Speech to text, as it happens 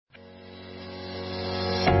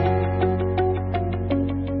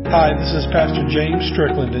Hi, this is Pastor James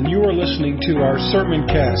Strickland, and you are listening to our sermon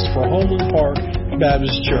cast for Homeland Park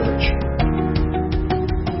Baptist Church.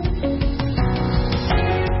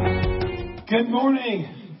 Good morning.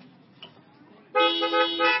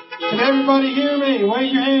 Can everybody hear me?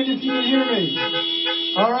 Wave your hand if you can hear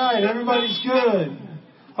me. All right, everybody's good.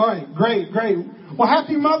 All right, great. Well,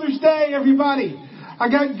 happy Mother's Day, everybody. I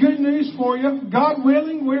got good news for you. God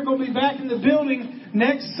willing, we're going to be back in the building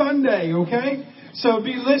next Sunday, okay? So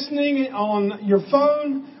be listening on your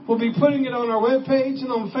phone. We'll be putting it on our webpage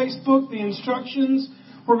and on Facebook, the instructions.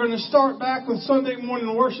 We're going to start back with Sunday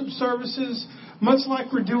morning worship services, much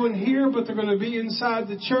like we're doing here, but they're going to be inside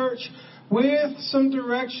the church with some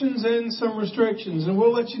directions and some restrictions. And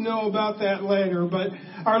we'll let you know about that later. But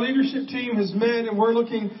our leadership team has met, and we're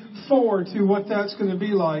looking forward to what that's going to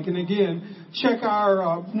be like. And again, check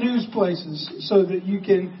our news places so that you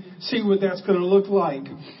can see what that's going to look like.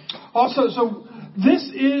 Also, so this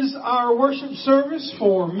is our worship service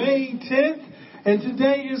for May 10th, and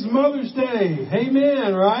today is Mother's Day.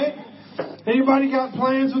 Amen, right? Anybody got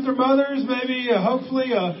plans with their mothers? Maybe,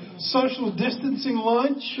 hopefully, a social distancing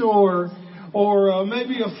lunch or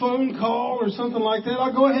maybe a phone call or something like that.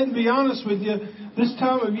 I'll go ahead and be honest with you. This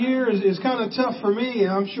time of year is kind of tough for me,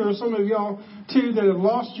 and I'm sure some of y'all, too, that have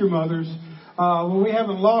lost your mothers. Well, we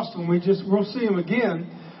haven't lost them. We'll see them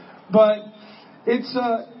again. But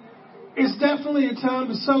it's definitely a time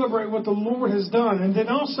to celebrate what the Lord has done. And then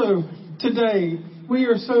also today, we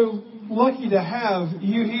are so lucky to have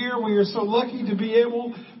you here. We are so lucky to be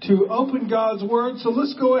able to open God's Word. So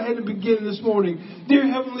let's go ahead and begin this morning. Dear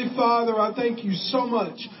Heavenly Father, I thank you so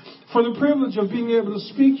much for the privilege of being able to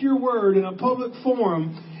speak your Word in a public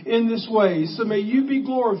forum in this way. So may you be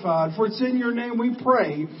glorified, for it's in your name we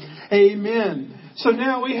pray. Amen. So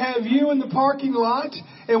now we have you in the parking lot,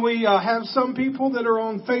 and we have some people that are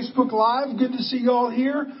on Facebook Live. Good to see you all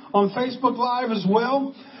here on Facebook Live as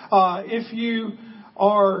well. If you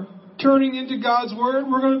are turning into God's Word,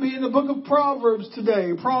 we're going to be in the book of Proverbs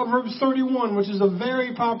today. Proverbs 31, which is a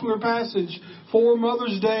very popular passage for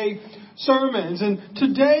Mother's Day sermons. And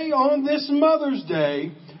today, on this Mother's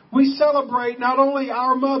Day, we celebrate not only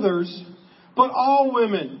our mothers, but all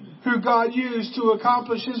women who God used to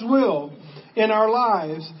accomplish His will in our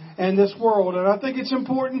lives and this world. And I think it's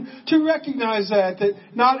important to recognize that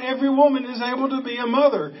not every woman is able to be a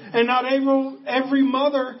mother, and not every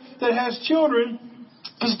mother that has children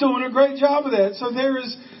is doing a great job of that. So there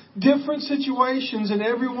is different situations in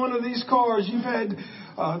every one of these cars. You've had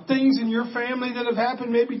things in your family that have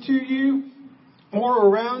happened maybe to you or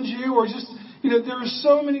around you, or just, there are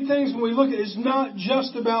so many things when we look at it. It's not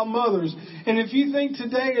just about mothers. And if you think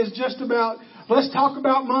today is just about, let's talk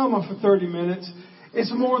about mama for 30 minutes,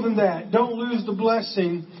 it's more than that. Don't lose the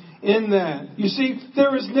blessing in that. You see,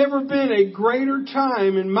 there has never been a greater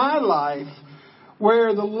time in my life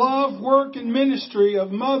where the love, work, and ministry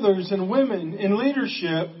of mothers and women in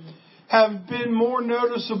leadership have been more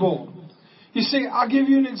noticeable. You see, I'll give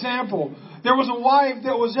you an example. There was a wife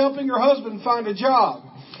that was helping her husband find a job.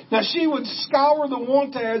 Now, she would scour the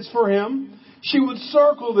want ads for him. She would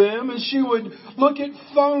circle them, and she would look at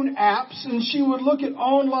phone apps, and she would look at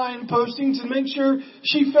online postings and make sure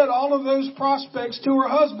she fed all of those prospects to her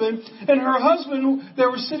husband. And her husband, they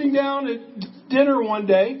were sitting down at dinner one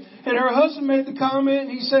day, and her husband made the comment,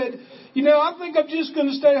 and he said, I think I'm just going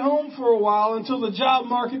to stay home for a while until the job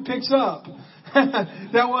market picks up.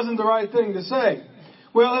 That wasn't the right thing to say.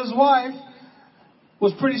 Well, his wife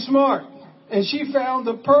was pretty smart, and she found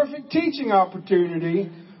the perfect teaching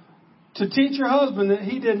opportunity to teach her husband that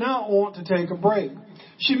he did not want to take a break.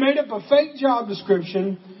 She made up a fake job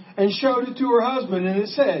description and showed it to her husband, and it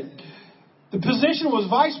said, the position was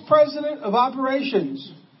Vice President of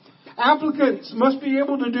Operations. Applicants must be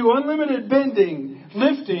able to do unlimited bending,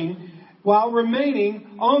 lifting, while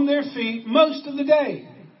remaining on their feet most of the day.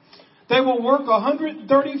 They will work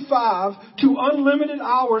 135 to unlimited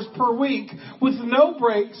hours per week with no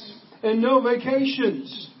breaks and no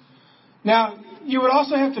vacations. Now, you would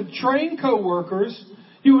also have to train coworkers,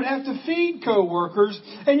 you would have to feed coworkers,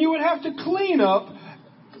 and you would have to clean up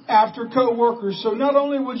after coworkers. So not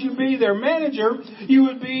only would you be their manager, you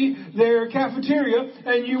would be their cafeteria,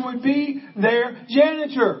 and you would be their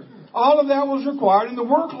janitor. All of that was required, and the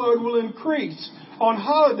workload will increase on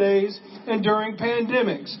holidays and during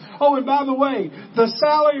pandemics. Oh, and by the way, the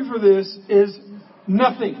salary for this is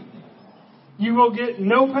nothing. You will get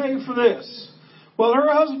no pay for this. Well,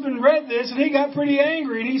 her husband read this, and he got pretty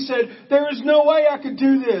angry, and he said, there is no way I could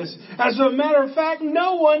do this. As a matter of fact,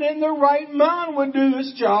 no one in their right mind would do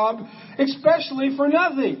this job, especially for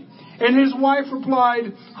nothing. And his wife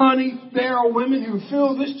replied, honey, there are women who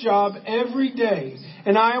fill this job every day,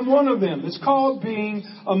 and I am one of them. It's called being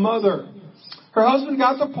a mother. Her husband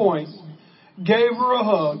got the point, gave her a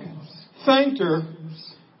hug, thanked her,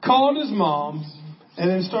 called his mom, and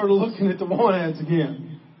then started looking at the want ads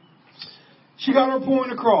again. She got her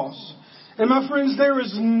point across. And my friends, there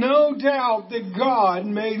is no doubt that God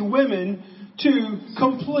made women to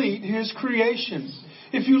complete His creation.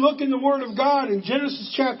 If you look in the Word of God in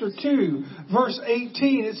Genesis chapter 2, verse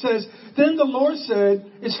 18, it says, then the Lord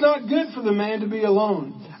said, it's not good for the man to be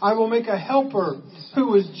alone. I will make a helper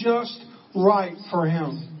who is just right for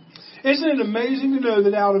him. Isn't it amazing to know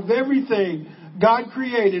that out of everything God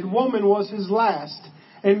created, woman was His last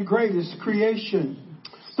and greatest creation?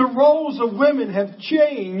 The roles of women have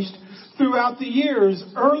changed throughout the years.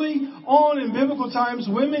 Early on in biblical times,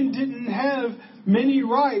 women didn't have many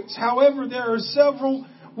rights. However, there are several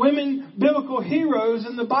women biblical heroes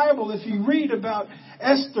in the Bible. If you read about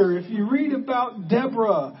Esther, if you read about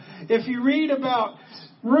Deborah, if you read about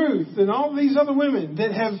Ruth and all these other women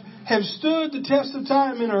that have stood the test of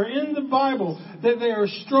time and are in the Bible, that they are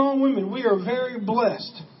strong women. We are very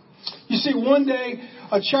blessed. You see, one day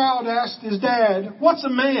a child asked his dad, what's a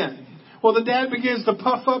man? Well, the dad begins to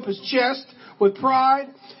puff up his chest with pride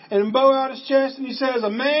and bow out his chest, and he says, a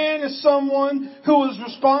man is someone who is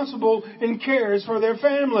responsible and cares for their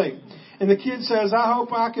family. And the kid says, I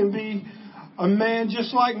hope I can be a man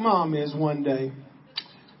just like Mom is one day.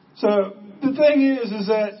 So the thing is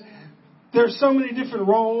that there's so many different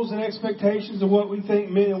roles and expectations of what we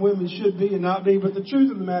think men and women should be and not be. But the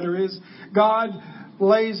truth of the matter is, God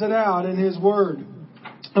lays it out in His Word.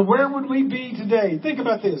 And where would we be today? Think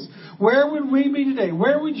about this. Where would we be today?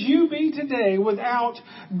 Where would you be today without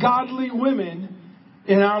godly women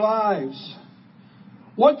in our lives?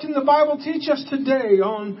 What can the Bible teach us today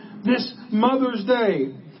on this Mother's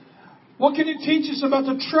Day? What can it teach us about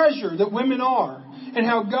the treasure that women are and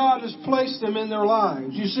how God has placed them in their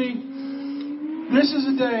lives? You see, this is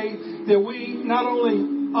a day that we not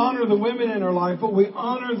only honor the women in our life, but we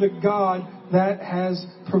honor the God that has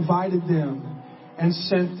provided them and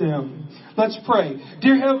sent them. Let's pray.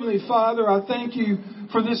 Dear Heavenly Father, I thank You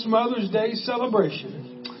for this Mother's Day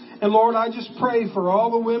celebration. And Lord, I just pray for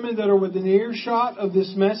all the women that are within earshot of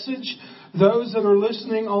this message, those that are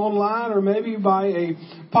listening online or maybe by a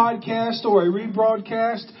podcast or a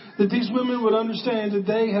rebroadcast, that these women would understand that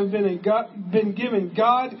they have been given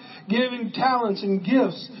God-given talents and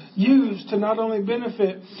gifts used to not only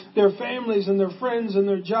benefit their families and their friends and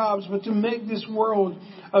their jobs, but to make this world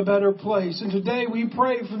a better place. And today we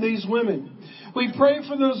pray for these women. We pray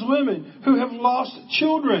for those women who have lost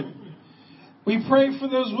children. We pray for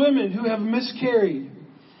those women who have miscarried.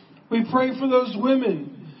 We pray for those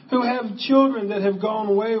women who have children that have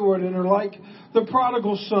gone wayward and are like the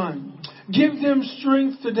prodigal son. Give them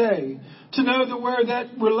strength today to know that where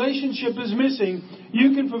that relationship is missing,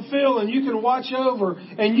 You can fulfill and You can watch over,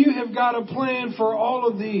 and You have got a plan for all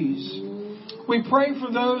of these. We pray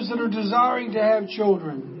for those that are desiring to have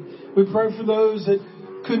children. We pray for those that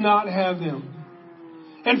could not have them.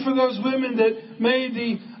 And for those women that made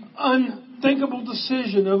the unthinkable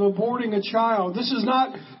decision of aborting a child. This is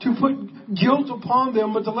not to put guilt upon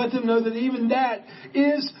them, but to let them know that even that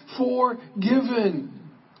is forgiven.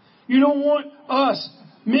 You don't want us,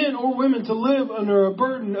 men or women, to live under a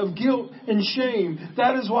burden of guilt and shame.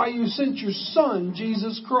 That is why You sent Your Son,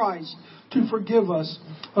 Jesus Christ, to forgive us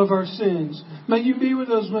of our sins. May You be with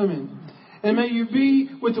those women. And may You be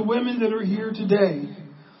with the women that are here today.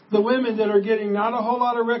 The women that are getting not a whole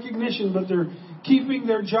lot of recognition, but they're keeping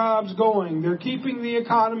their jobs going. They're keeping the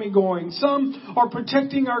economy going. Some are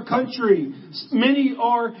protecting our country. Many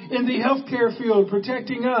are in the healthcare field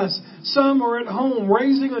protecting us. Some are at home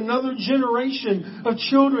raising another generation of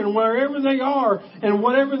children wherever they are and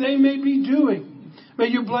whatever they may be doing. May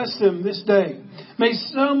You bless them this day. May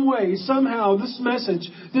some way, somehow, this message,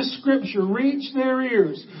 this scripture reach their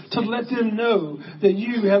ears to let them know that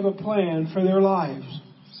You have a plan for their lives.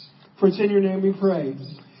 For it's in Your name we pray.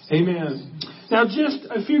 Amen. Now, just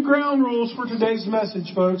a few ground rules for today's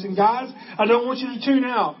message, folks. And guys, I don't want you to tune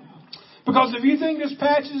out. Because if you think this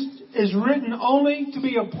passage is written only to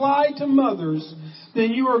be applied to mothers,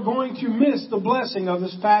 then you are going to miss the blessing of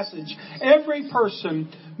this passage. Every person,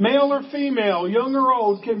 male or female, young or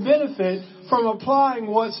old, can benefit from applying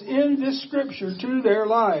what's in this scripture to their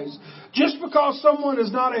lives. Just because someone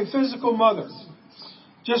is not a physical mother,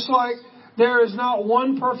 just like there is not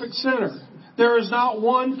one perfect sinner, there is not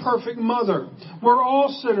one perfect mother. We're all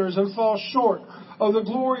sinners and fall short of the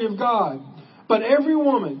glory of God. But every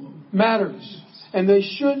woman matters, and they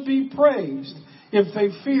should be praised if they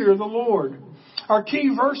fear the Lord. Our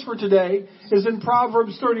key verse for today is in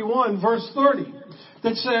Proverbs 31, verse 30,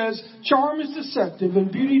 that says, "Charm is deceptive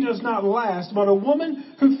and beauty does not last, but a woman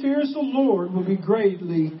who fears the Lord will be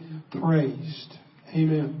greatly praised."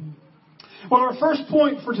 Amen. Well, our first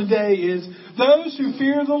point for today is those who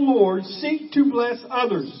fear the Lord seek to bless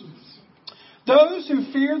others. Those who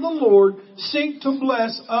fear the Lord seek to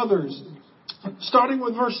bless others. Starting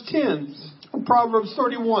with verse 10 of Proverbs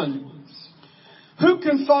 31. "Who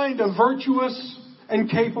can find a virtuous and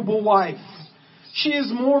capable wife? She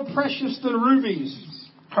is more precious than rubies.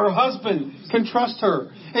 Her husband can trust her,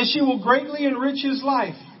 and she will greatly enrich his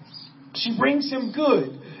life. She brings him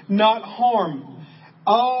good, not harm,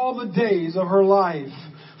 all the days of her life."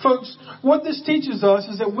 Folks, what this teaches us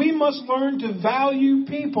is that we must learn to value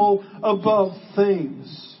people above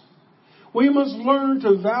things. We must learn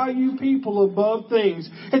to value people above things.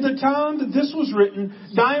 At the time that this was written,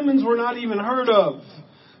 diamonds were not even heard of.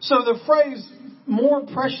 So the phrase, "more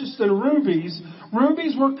precious than rubies,"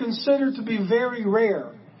 rubies were considered to be very rare.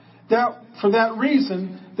 For that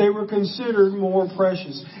reason, they were considered more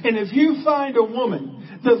precious. And if you find a woman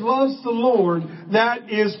that loves the Lord, that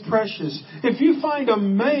is precious. If you find a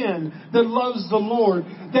man that loves the Lord,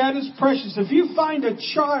 that is precious. If you find a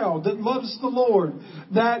child that loves the Lord,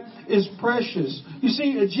 that is precious. You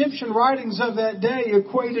see, Egyptian writings of that day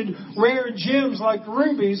equated rare gems like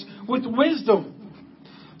rubies with wisdom.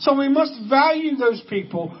 So we must value those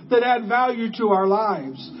people that add value to our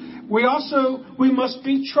lives. We must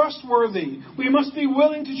be trustworthy. We must be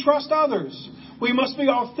willing to trust others. We must be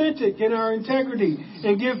authentic in our integrity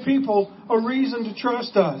and give people a reason to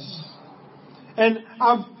trust us. And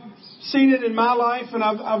I've seen it in my life, and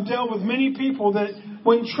I've dealt with many people that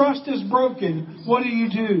when trust is broken, what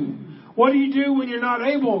do? What do you do when you're not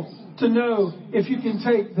able to know if you can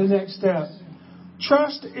take the next step?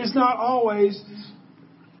 Trust is not always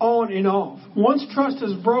on and off. Once trust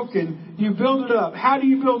is broken, you build it up. How do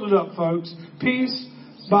you build it up, folks? Piece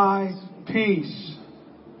by piece.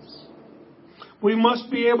 We must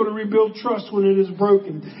be able to rebuild trust when it is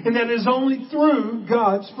broken. And that is only through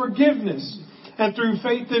God's forgiveness and through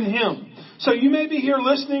faith in Him. So you may be here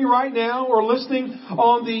listening right now or listening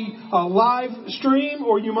on the live stream,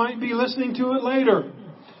 or you might be listening to it later.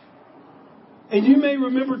 And you may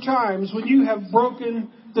remember times when you have broken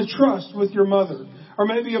the trust with your mother. Or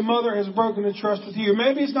maybe a mother has broken the trust with you. Or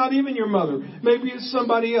maybe it's not even your mother. Maybe it's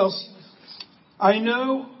somebody else. I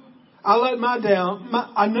know I let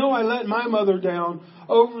my mother down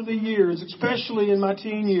over the years, especially in my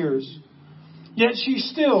teen years. Yet she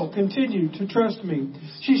still continued to trust me.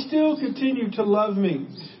 She still continued to love me.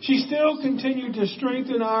 She still continued to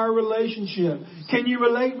strengthen our relationship. Can you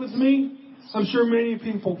relate with me? I'm sure many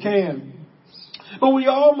people can. But we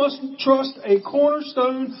all must trust a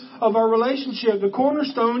cornerstone of our relationship. The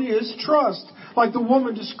cornerstone is trust, like the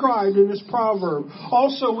woman described in this proverb.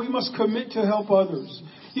 Also, we must commit to help others.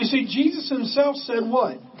 You see, Jesus Himself said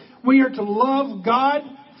what? We are to love God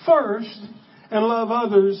first and love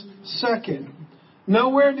others second.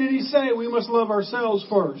 Nowhere did He say we must love ourselves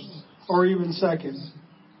first or even second.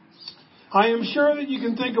 I am sure that you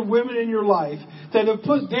can think of women in your life that have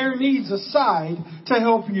put their needs aside to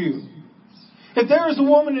help you. If there is a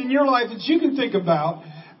woman in your life that you can think about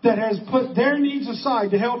that has put their needs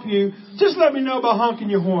aside to help you, just let me know by honking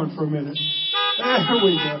your horn for a minute. There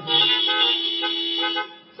we go.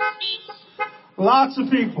 Lots of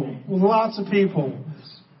people.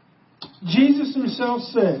 Jesus Himself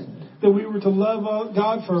said that we were to love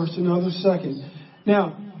God first and others second.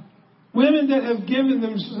 Now, women that have given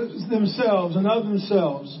themselves and of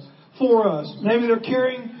themselves for us, maybe they're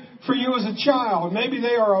caring for you as a child, maybe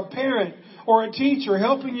they are a parent or a teacher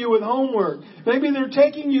helping you with homework. Maybe they're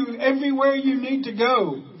taking you everywhere you need to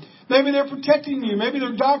go. Maybe they're protecting you. Maybe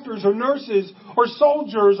they're doctors or nurses or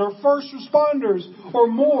soldiers or first responders or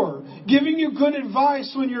more. Giving you good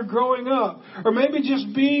advice when you're growing up. Or maybe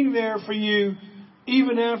just being there for you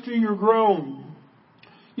even after you're grown.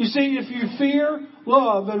 You see, if you fear,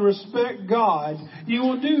 love, and respect God, you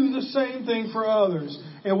will do the same thing for others.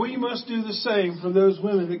 And we must do the same for those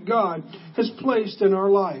women that God has placed in our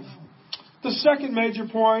life. The second major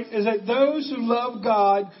point is that those who love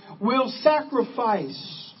God will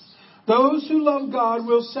sacrifice. Those who love God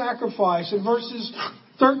will sacrifice. In verses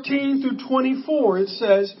 13 through 24, it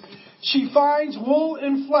says, "She finds wool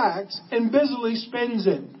and flax and busily spins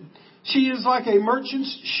it. She is like a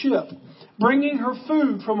merchant's ship, bringing her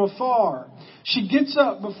food from afar. She gets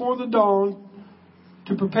up before the dawn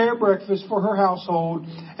to prepare breakfast for her household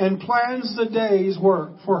and plans the day's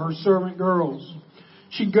work for her servant girls.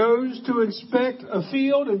 She goes to inspect a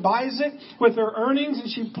field and buys it with her earnings,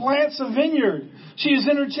 and she plants a vineyard. She is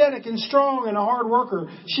energetic and strong and a hard worker.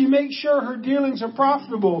 She makes sure her dealings are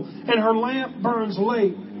profitable, and her lamp burns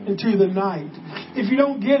late into the night. If you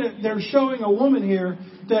don't get it, they're showing a woman here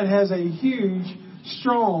that has a huge,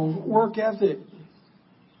 strong work ethic.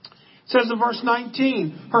 It says in verse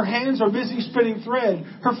 19, her hands are busy spinning thread.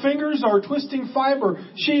 Her fingers are twisting fiber.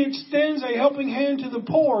 She extends a helping hand to the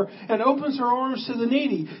poor and opens her arms to the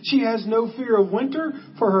needy. She has no fear of winter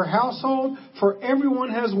for her household, for everyone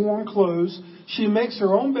has warm clothes. She makes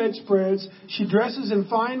her own bedspreads. She dresses in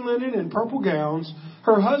fine linen and purple gowns.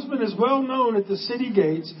 Her husband is well known at the city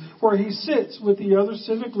gates, where he sits with the other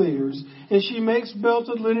civic leaders, and she makes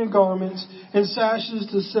belted linen garments and sashes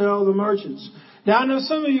to sell the merchants. Now, I know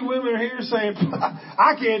some of you women are here saying,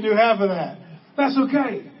 I can't do half of that. That's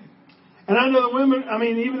okay. And I know the women,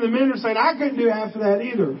 even the men are saying, I couldn't do half of that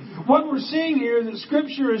either. What we're seeing here is that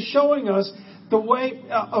Scripture is showing us the way,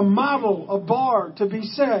 a model, a bar to be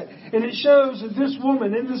set. And it shows that this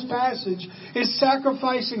woman in this passage is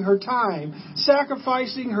sacrificing her time,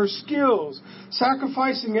 sacrificing her skills,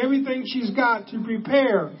 sacrificing everything she's got to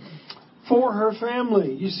prepare for her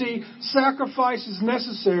family. You see, sacrifice is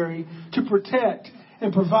necessary to protect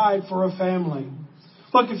and provide for a family.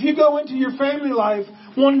 Look, if you go into your family life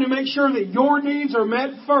wanting to make sure that your needs are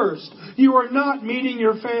met first, you are not meeting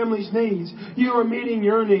your family's needs. You are meeting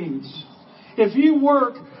your needs. If you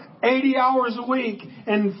work 80 hours a week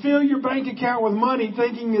and fill your bank account with money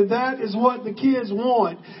thinking that that is what the kids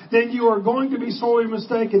want, then you are going to be sorely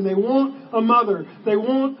mistaken. They want a mother. They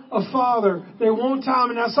want a father. They want time.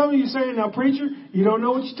 And now some of you saying, now preacher, you don't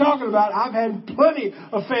know what you're talking about. I've had plenty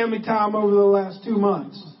of family time over the last 2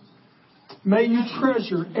 months. May you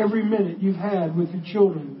treasure every minute you've had with your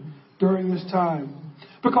children during this time.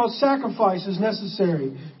 Because sacrifice is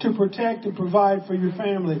necessary to protect and provide for your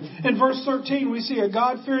family. In verse 13, we see a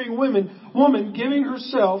God-fearing woman giving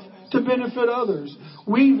herself to benefit others,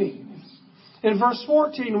 weaving. In verse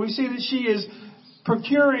 14, we see that she is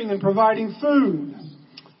procuring and providing food.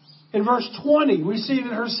 In verse 20, we see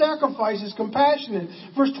that her sacrifice is compassionate.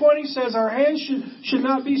 Verse 20 says our hands should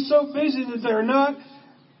not be so busy that they're not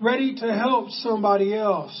ready to help somebody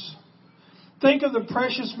else. Think of the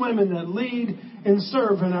precious women that lead and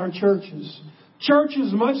serve in our churches.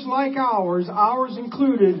 Churches much like ours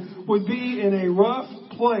included, would be in a rough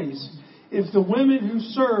place if the women who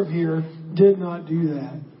serve here did not do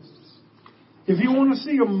that. If you want to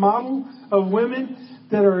see a model of women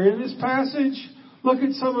that are in this passage, look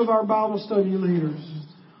at some of our Bible study leaders.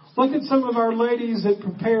 Look at some of our ladies that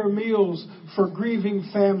prepare meals for grieving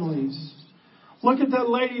families. Look at that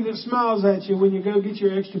lady that smiles at you when you go get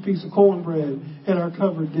your extra piece of cornbread in our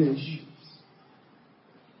covered dish.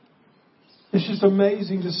 It's just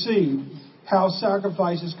amazing to see how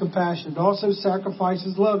sacrifice is compassionate. Also, sacrifice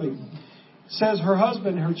is loving. It says her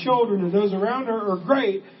husband, her children, and those around her are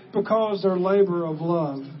great because they're labor of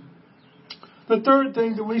love. The third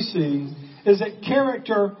thing that we see is that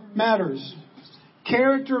character matters.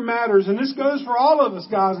 Character matters. And this goes for all of us,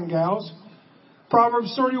 guys and gals.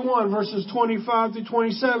 Proverbs 31 verses 25 through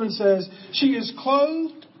 27 says, she is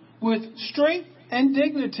clothed with strength and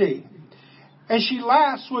dignity, and she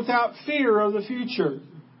laughs without fear of the future.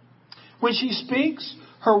 When she speaks,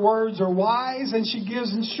 her words are wise, and she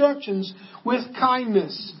gives instructions with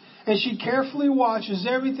kindness, and she carefully watches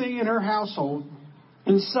everything in her household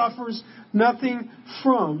and suffers nothing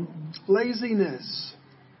from laziness.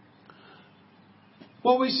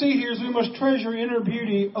 What we see here is we must treasure inner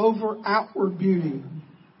beauty over outward beauty.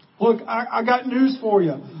 Look, I got news for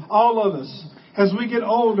you, all of us. As we get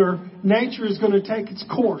older, nature is going to take its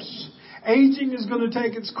course. Aging is going to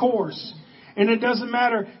take its course. And it doesn't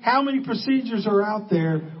matter how many procedures are out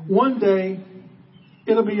there, one day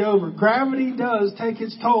it'll be over. Gravity does take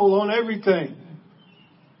its toll on everything.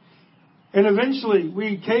 And eventually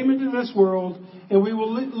we came into this world and we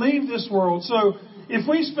will leave this world. So if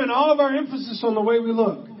we spend all of our emphasis on the way we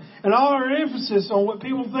look and all our emphasis on what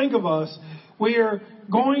people think of us, we are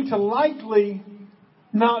going to likely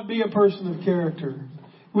not be a person of character.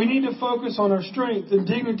 We need to focus on our strength and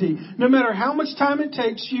dignity. No matter how much time it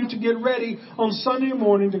takes you to get ready on Sunday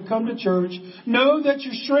morning to come to church, know that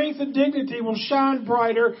your strength and dignity will shine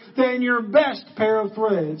brighter than your best pair of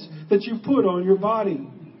threads that you put on your body.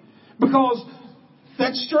 Because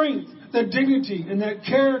that strength, that dignity, and that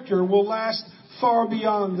character will last far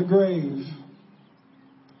beyond the grave.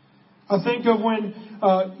 I think of when,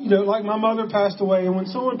 like my mother passed away, and when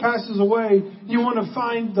someone passes away, you want to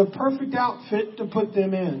find the perfect outfit to put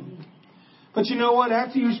them in. But you know what?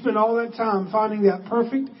 After you spend all that time finding that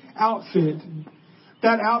perfect outfit,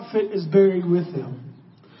 that outfit is buried with them.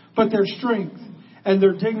 but their strength and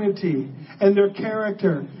their dignity and their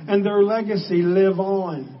character and their legacy live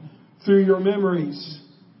on through your memories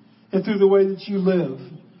and through the way that you live.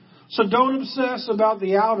 So don't obsess about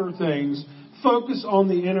the outer things. Focus on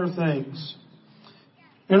the inner things.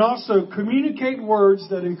 And also communicate words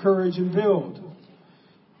that encourage and build.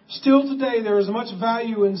 Still today, there is much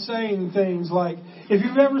value in saying things like, if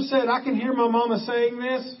you've ever said, I can hear my mama saying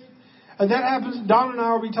this, and that happens, Donna and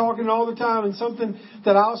I will be talking all the time, and something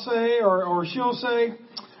that I'll say or she'll say.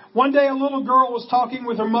 One day a little girl was talking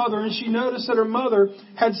with her mother, and she noticed that her mother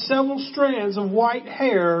had several strands of white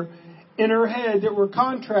hair in her head that were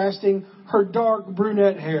contrasting her dark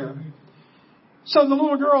brunette hair. So the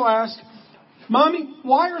little girl asked, Mommy,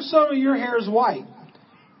 why are some of your hairs white?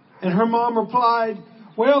 And her mom replied,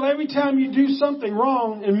 well, every time you do something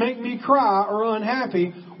wrong and make me cry or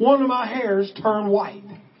unhappy, one of my hairs turn white.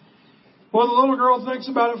 Well, the little girl thinks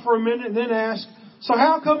about it for a minute and then asks, so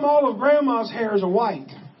how come all of Grandma's hairs are white?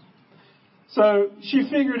 So she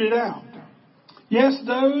figured it out. Yes,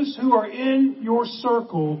 those who are in your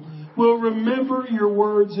circle will remember your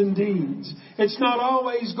words and deeds. It's not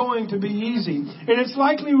always going to be easy. And it's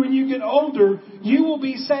likely when you get older, you will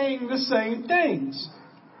be saying the same things.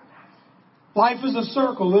 Life is a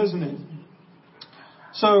circle, isn't it?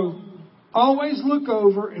 So always look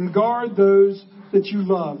over and guard those that you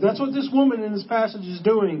love. That's what this woman in this passage is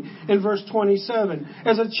doing in verse 27.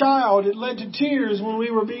 As a child, it led to tears when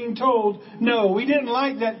we were being told no. We didn't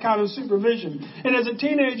like that kind of supervision. And as a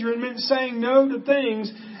teenager, it meant saying no to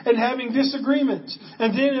things and having disagreements.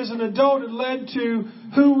 And then as an adult, it led to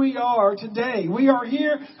who we are today. We are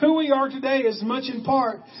here. Who we are today is much in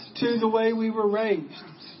part to the way we were raised.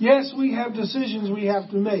 Yes, we have decisions we have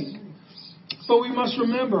to make. But we must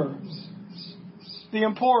remember the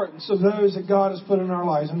importance of those that God has put in our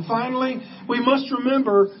lives. And finally, we must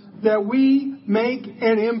remember that we make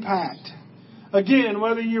an impact. Again,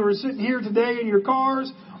 whether you were sitting here today in your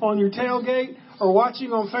cars, on your tailgate, or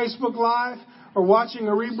watching on Facebook Live, or watching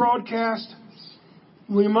a rebroadcast,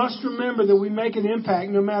 we must remember that we make an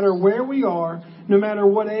impact no matter where we are, no matter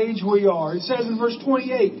what age we are. It says in verse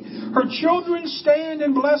 28, her children stand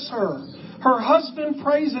and bless her. Her husband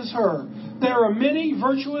praises her. There are many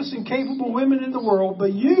virtuous and capable women in the world,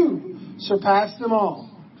 but you surpass them all.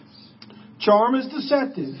 Charm is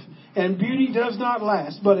deceptive, and beauty does not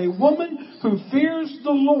last. But a woman who fears the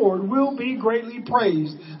Lord will be greatly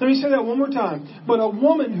praised. Let me say that one more time. But a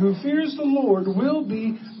woman who fears the Lord will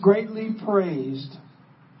be greatly praised.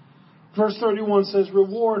 Verse 31 says,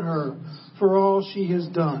 reward her for all she has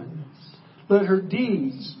done. Let her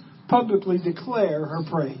deeds publicly declare her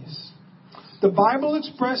praise. The Bible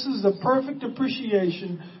expresses the perfect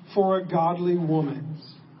appreciation for a godly woman.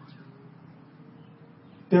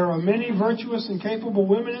 There are many virtuous and capable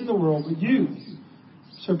women in the world, but you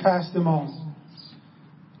surpass them all.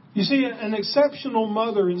 You see, an exceptional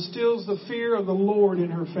mother instills the fear of the Lord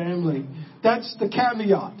in her family. That's the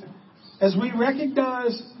caveat. As we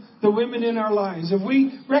recognize the women in our lives, if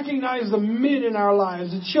we recognize the men in our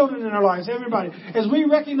lives, the children in our lives, everybody, as we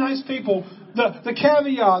recognize people, the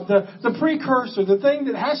caveat, the precursor, the thing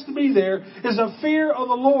that has to be there is a fear of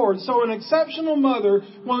the Lord. So an exceptional mother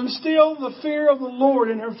will instill the fear of the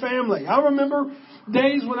Lord in her family. I remember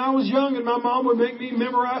days when I was young and my mom would make me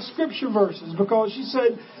memorize scripture verses because she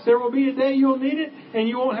said, there will be a day you'll need it and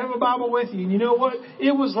you won't have a Bible with you. And you know what?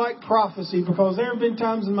 It was like prophecy because there have been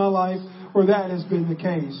times in my life where that has been the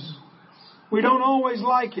case. We don't always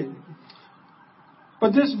like it.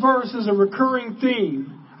 But this verse is a recurring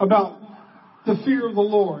theme about the fear of the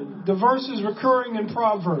Lord. The verse is recurring in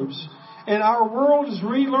Proverbs. And our world is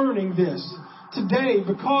relearning this. Today,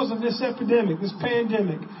 because of this epidemic, this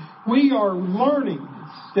pandemic, we are learning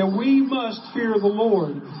that we must fear the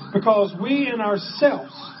Lord because we in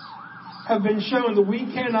ourselves have been shown that we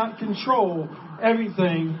cannot control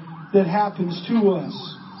everything that happens to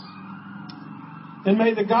us. And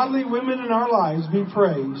may the godly women in our lives be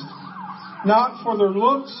praised, not for their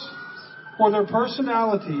looks or their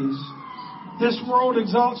personalities. This world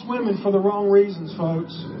exalts women for the wrong reasons,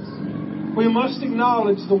 folks. We must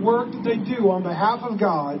acknowledge the work that they do on behalf of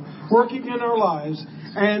God, working in our lives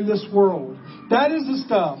and this world. That is the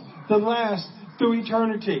stuff that lasts through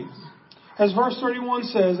eternity. As verse 31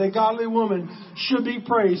 says, a godly woman should be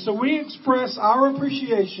praised. So we express our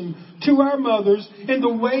appreciation to our mothers in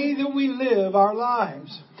the way that we live our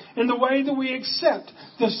lives, in the way that we accept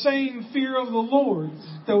the same fear of the Lord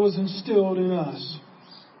that was instilled in us.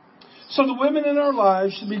 So the women in our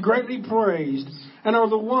lives should be greatly praised and are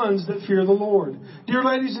the ones that fear the Lord. Dear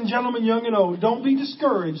ladies and gentlemen, young and old, don't be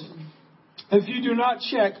discouraged if you do not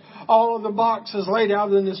check all of the boxes laid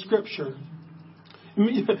out in this scripture.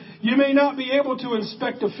 You may not be able to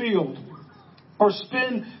inspect a field or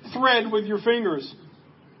spin thread with your fingers.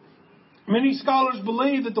 Many scholars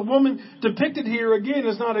believe that the woman depicted here, again,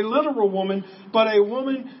 is not a literal woman, but a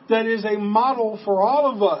woman that is a model for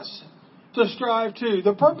all of us to strive to.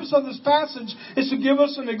 The purpose of this passage is to give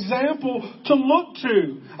us an example to look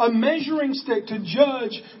to, a measuring stick to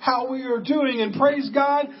judge how we are doing. And praise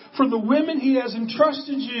God for the women He has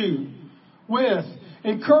entrusted you with.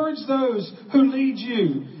 Encourage those who lead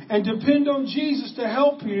you and depend on Jesus to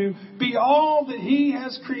help you be all that He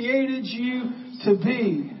has created you to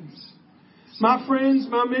be. My friends,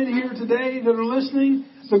 my men here today that are listening,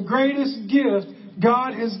 the greatest gift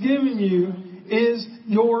God has given you is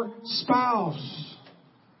your spouse.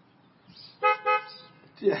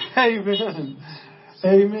 Amen.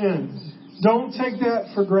 Amen. Don't take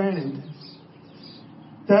that for granted.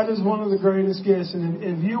 That is one of the greatest gifts. And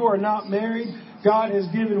if you are not married, God has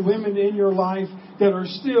given women in your life that are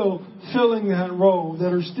still filling that role,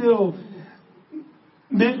 that are still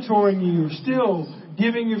mentoring you, still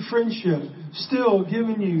giving you friendship, still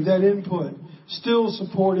giving you that input, still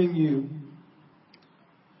supporting you.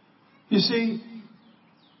 You see,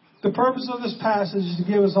 the purpose of this passage is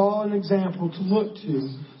to give us all an example to look to.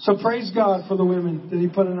 So praise God for the women that He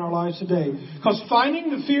put in our lives today. Because finding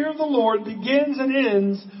the fear of the Lord begins and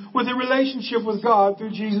ends with a relationship with God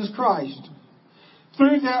through Jesus Christ.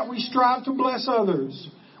 Through that, we strive to bless others.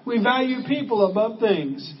 We value people above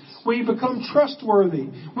things. We become trustworthy.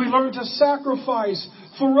 We learn to sacrifice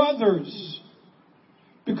for others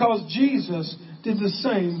because Jesus did the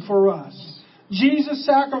same for us. Jesus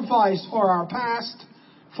sacrificed for our past,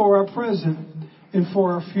 for our present, and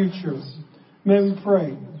for our future. May we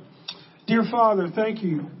pray. Dear Father, thank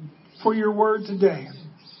you for your word today.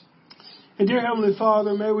 And dear Heavenly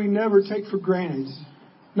Father, may we never take for granted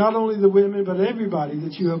not only the women, but everybody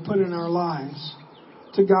that you have put in our lives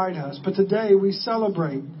to guide us. But today we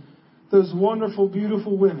celebrate those wonderful,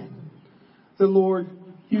 beautiful women that, Lord,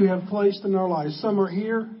 you have placed in our lives. Some are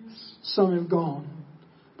here, some have gone.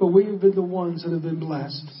 But we have been the ones that have been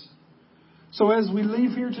blessed. So as we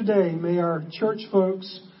leave here today, may our church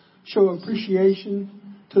folks show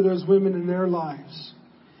appreciation to those women in their lives.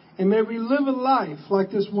 And may we live a life like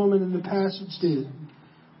this woman in the passage did,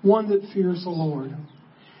 one that fears the Lord.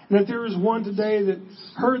 And if there is one today that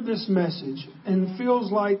heard this message and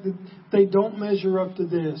feels like that they don't measure up to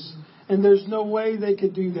this, and there's no way they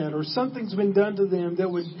could do that, or something's been done to them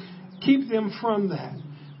that would keep them from that,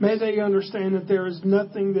 may they understand that there is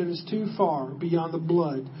nothing that is too far beyond the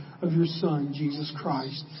blood of your Son, Jesus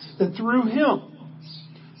Christ. That through Him,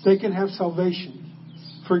 they can have salvation,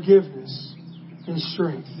 forgiveness, and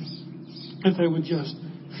strength. If they would just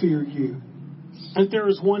fear you. If there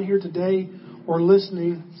is one here today or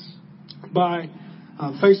listening by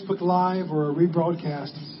Facebook Live or a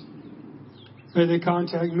rebroadcast, may they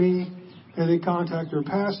contact me, may they contact their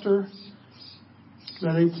pastor,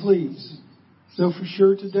 may they please know for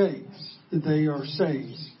sure today that they are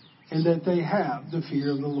saved and that they have the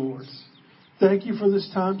fear of the Lord. Thank you for this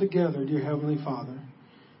time together, dear Heavenly Father.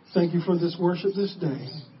 Thank you for this worship this day.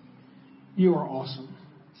 You are awesome.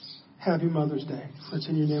 Happy Mother's Day. For it's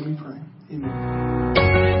in your name we pray.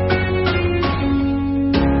 Amen.